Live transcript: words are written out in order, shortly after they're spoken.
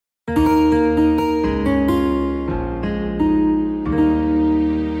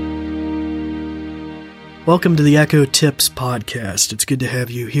Welcome to the Echo Tips podcast. It's good to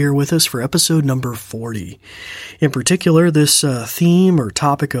have you here with us for episode number 40. In particular, this theme or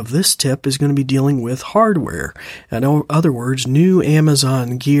topic of this tip is going to be dealing with hardware. In other words, new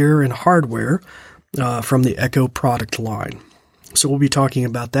Amazon gear and hardware from the Echo product line. So we'll be talking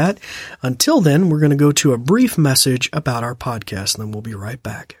about that. Until then, we're going to go to a brief message about our podcast, and then we'll be right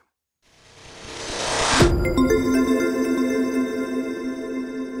back.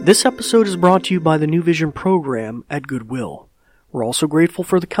 This episode is brought to you by the New Vision program at Goodwill. We're also grateful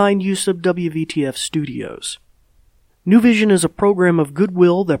for the kind use of WVTF Studios. New Vision is a program of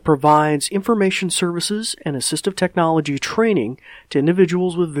Goodwill that provides information services and assistive technology training to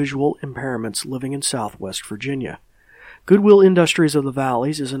individuals with visual impairments living in Southwest Virginia. Goodwill Industries of the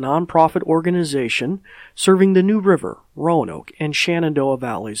Valleys is a nonprofit organization serving the New River, Roanoke, and Shenandoah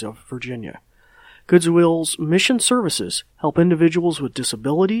Valleys of Virginia. Goodwill's mission services help individuals with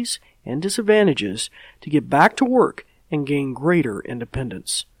disabilities and disadvantages to get back to work and gain greater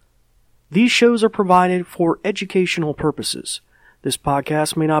independence. These shows are provided for educational purposes. This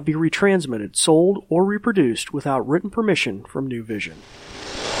podcast may not be retransmitted, sold, or reproduced without written permission from New Vision.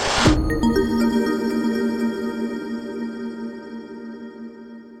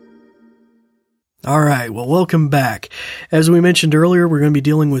 All right, well, welcome back. As we mentioned earlier, we're going to be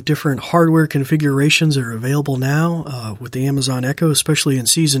dealing with different hardware configurations that are available now with the Amazon Echo, especially in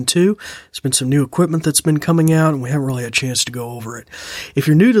Season 2. There's been some new equipment that's been coming out, and we haven't really had a chance to go over it. If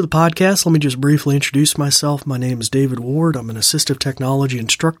you're new to the podcast, let me just briefly introduce myself. My name is David Ward. I'm an assistive technology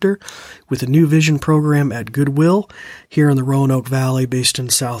instructor with the New Vision program at Goodwill here in the Roanoke Valley, based in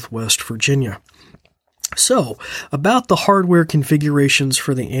Southwest Virginia. So, about the hardware configurations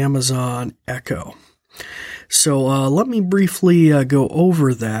for the Amazon Echo. So, let me briefly go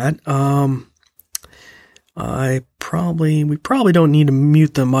over that. We probably don't need to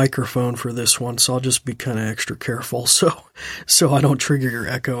mute the microphone for this one, so I'll just be kind of extra careful so I don't trigger your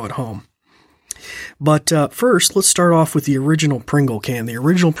Echo at home. But first, let's start off with the original Pringle can. The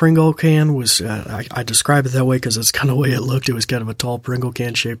original Pringle can was, I describe it that way because it's kind of the way it looked. It was kind of a tall Pringle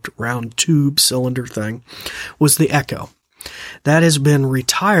can-shaped round tube cylinder thing, was the Echo. That has been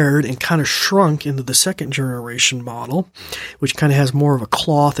retired and kind of shrunk into the second generation model, which kind of has more of a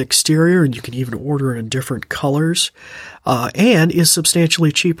cloth exterior, and you can even order it in different colors, and is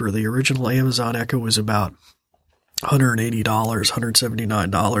substantially cheaper. The original Amazon Echo was about $180,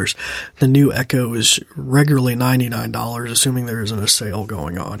 $179. The new Echo is regularly $99, assuming there isn't a sale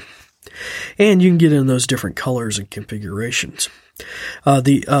going on. And you can get in those different colors and configurations.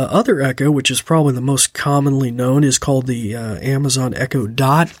 The other Echo, which is probably the most commonly known, is called the Amazon Echo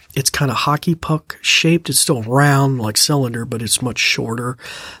Dot. It's kind of hockey puck shaped. It's still round like cylinder, but it's much shorter,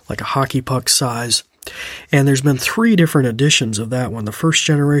 like a hockey puck size. And there's been 3 different editions of that one: the first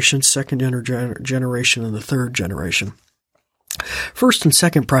generation, second generation, and the third generation. First and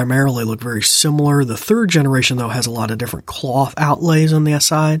second primarily look very similar. The third generation, though, has a lot of different cloth outlays on the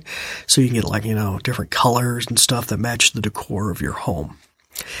side, so you can get different colors and stuff that match the decor of your home.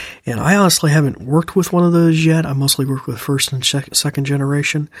 And I honestly haven't worked with one of those yet. I mostly work with first and second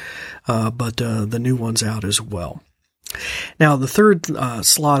generation, but the new one's out as well. Now, the third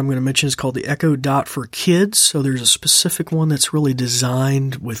slot I'm going to mention is called the Echo Dot for Kids. So there's a specific one that's really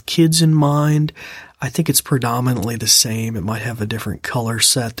designed with kids in mind. I think it's predominantly the same. It might have a different color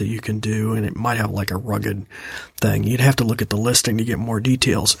set that you can do, and it might have like a rugged thing. You'd have to look at the listing to get more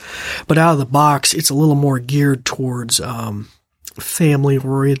details. But out of the box, it's a little more geared towards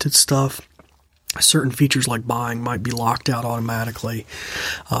family-oriented stuff. Certain features like buying might be locked out automatically,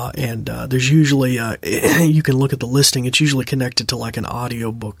 and there's usually you can look at the listing. It's usually connected to like an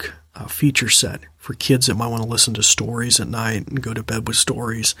audiobook feature set for kids that might want to listen to stories at night and go to bed with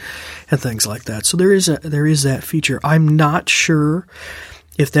stories and things like that. So there is that feature. I'm not sure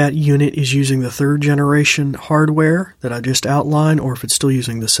if that unit is using the third generation hardware that I just outlined, or if it's still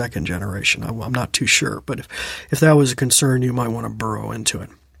using the second generation. I'm not too sure, but if that was a concern, you might want to burrow into it.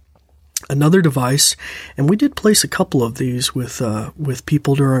 Another device, and we did place a couple of these with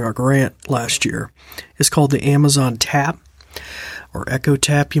people during our grant last year, is called the Amazon Tap, or Echo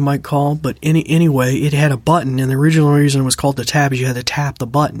Tap you might call. But anyway, it had a button, and the original reason it was called the Tap is you had to tap the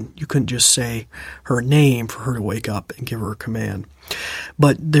button. You couldn't just say her name for her to wake up and give her a command.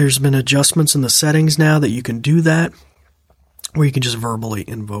 But there's been adjustments in the settings now that you can do that, where you can just verbally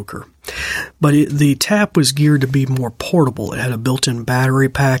invoke her. But the Tap was geared to be more portable. It had a built-in battery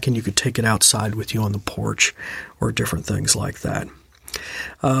pack, and you could take it outside with you on the porch or different things like that.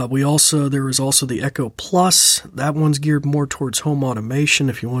 There was also the Echo Plus. That one's geared more towards home automation.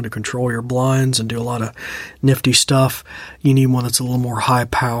 If you want to control your blinds and do a lot of nifty stuff, you need one that's a little more high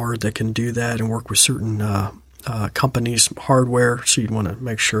powered that can do that and work with certain companies' hardware. So you'd want to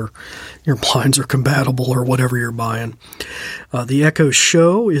make sure your blinds are compatible or whatever you're buying. The Echo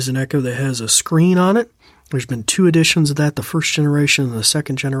Show is an Echo that has a screen on it. There's been 2 editions of that, the first generation and the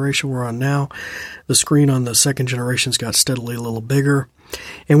second generation we're on now. The screen on the second generation's got steadily a little bigger.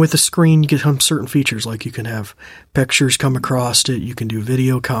 And with the screen, you get some certain features, like you can have pictures come across it, you can do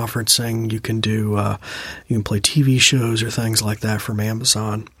video conferencing, you can play TV shows or things like that from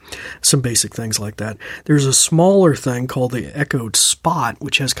Amazon. Some basic things like that. There's a smaller thing called the Echo Spot,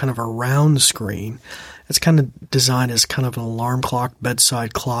 which has kind of a round screen. It's kind of designed as kind of an alarm clock,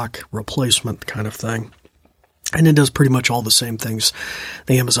 bedside clock replacement kind of thing. And it does pretty much all the same things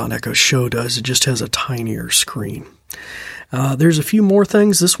the Amazon Echo Show does. It just has a tinier screen. There's a few more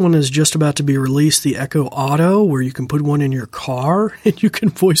things. This one is just about to be released, the Echo Auto, where you can put one in your car and you can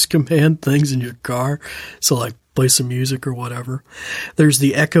voice command things in your car. So like play some music or whatever. There's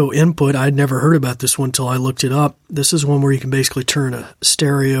the Echo Input. I'd never heard about this one until I looked it up. This is one where you can basically turn a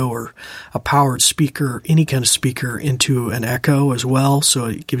stereo or a powered speaker, any kind of speaker, into an Echo as well. So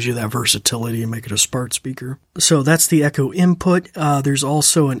it gives you that versatility and make it a smart speaker. So that's the Echo Input. There's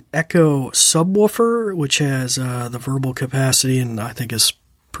also an Echo Subwoofer, which has the verbal capacity, and I think is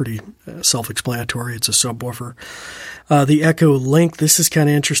pretty self-explanatory. It's a subwoofer. The Echo Link. This is kind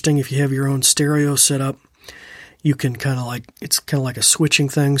of interesting if you have your own stereo set up. You can it's kind of like a switching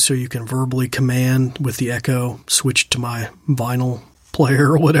thing, so you can verbally command with the Echo, switch to my vinyl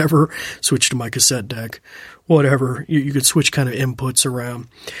player or whatever, switch to my cassette deck, whatever. You could switch kind of inputs around.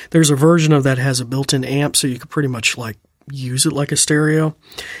 There's a version of that has a built-in amp, so you could pretty much use it like a stereo.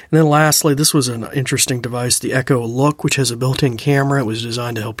 And then lastly, this was an interesting device, the Echo Look, which has a built-in camera. It was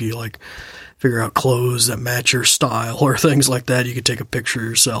designed to help you figure out clothes that match your style or things like that. You could take a picture of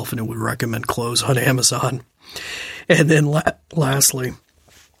yourself and it would recommend clothes on Amazon. And then lastly,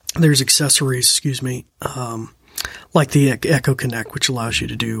 there's accessories, like the Echo Connect, which allows you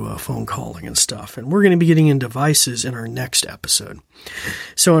to do phone calling and stuff. And we're going to be getting into devices in our next episode.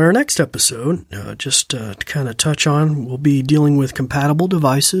 So in our next episode, just to kind of touch on, we'll be dealing with compatible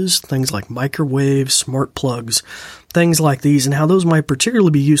devices, things like microwaves, smart plugs, things like these, and how those might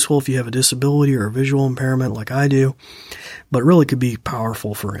particularly be useful if you have a disability or a visual impairment like I do, but really could be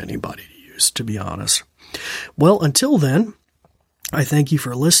powerful for anybody to use, to be honest. Well, until then, I thank you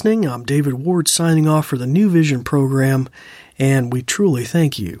for listening. I'm David Ward signing off for the New Vision program, and we truly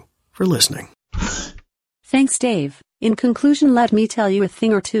thank you for listening. Thanks, Dave. In conclusion, let me tell you a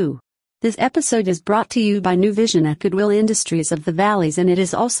thing or two. This episode is brought to you by New Vision at Goodwill Industries of the Valleys, and it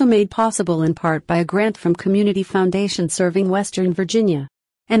is also made possible in part by a grant from Community Foundation serving Western Virginia.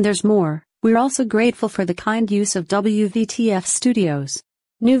 And there's more. We're also grateful for the kind use of WVTF Studios.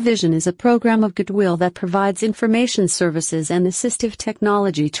 New Vision is a program of Goodwill that provides information services and assistive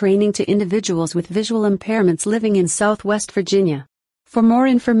technology training to individuals with visual impairments living in Southwest Virginia. For more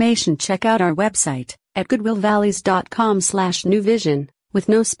information, check out our website at goodwillvalleys.com/newvision, with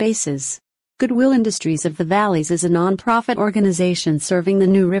no spaces. Goodwill Industries of the Valleys is a nonprofit organization serving the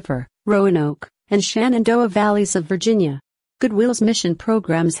New River, Roanoke, and Shenandoah Valleys of Virginia. Goodwill's mission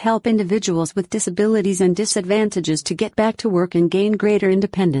programs help individuals with disabilities and disadvantages to get back to work and gain greater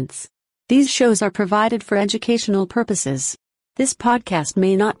independence. These shows are provided for educational purposes. This podcast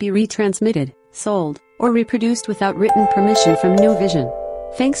may not be retransmitted, sold, or reproduced without written permission from New Vision.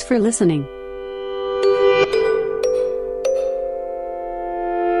 Thanks for listening.